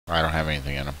I don't have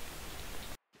anything in them.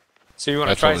 So you want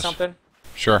to try something?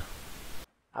 Sure.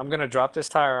 I'm gonna drop this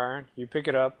tire iron. You pick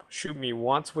it up. Shoot me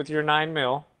once with your 9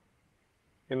 mil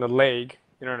in the leg.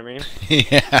 You know what I mean?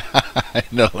 Yeah,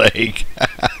 in the leg.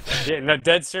 Yeah, no,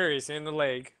 dead serious, in the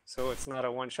leg. So it's not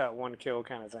a one shot, one kill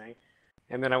kind of thing.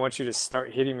 And then I want you to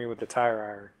start hitting me with the tire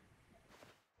iron.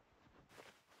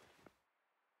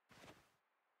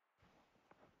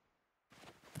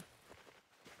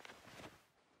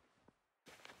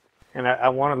 And I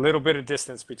want a little bit of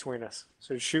distance between us.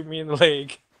 So shoot me in the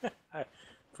leg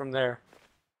from there.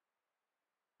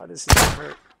 Oh, this is gonna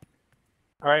hurt.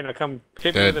 All right, now come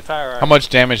hit me with the tire iron. How much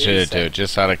damage did it do,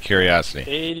 just out of curiosity?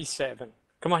 87.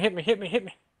 Come on, hit me, hit me, hit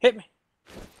me, hit me.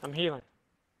 I'm healing.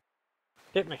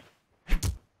 Hit me.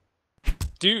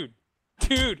 Dude,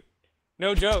 dude,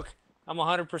 no joke. I'm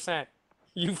 100%.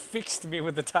 You fixed me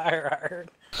with the tire iron.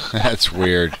 That's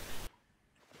weird.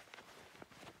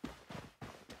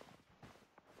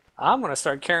 I'm going to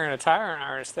start carrying a tire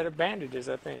iron instead of bandages,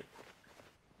 I think,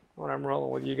 when I'm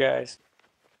rolling with you guys.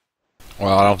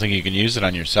 Well, I don't think you can use it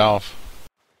on yourself.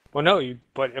 Well, no,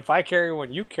 but if I carry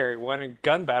one, you carry one in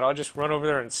gun battle, I'll just run over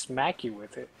there and smack you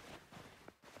with it.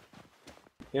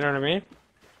 You know what I mean?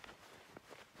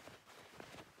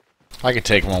 I could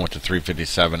take one with the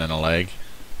 357 in a leg.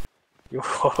 Okay.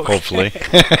 Hopefully.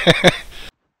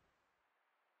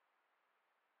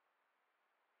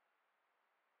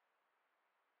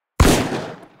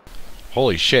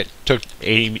 Holy shit! Took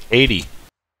 80.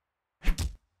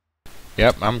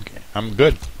 Yep, I'm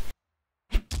good.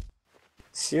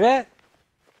 See that?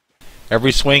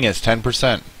 Every swing is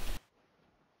 10%.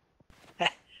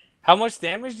 How much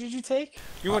damage did you take?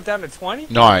 You went down to 20?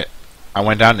 No, I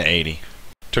went down to 80.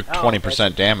 Took 20%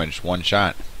 that's... damage, one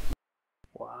shot.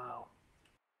 Wow.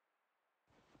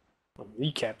 I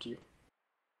kneecapped you.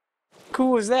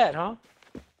 Cool as that, huh?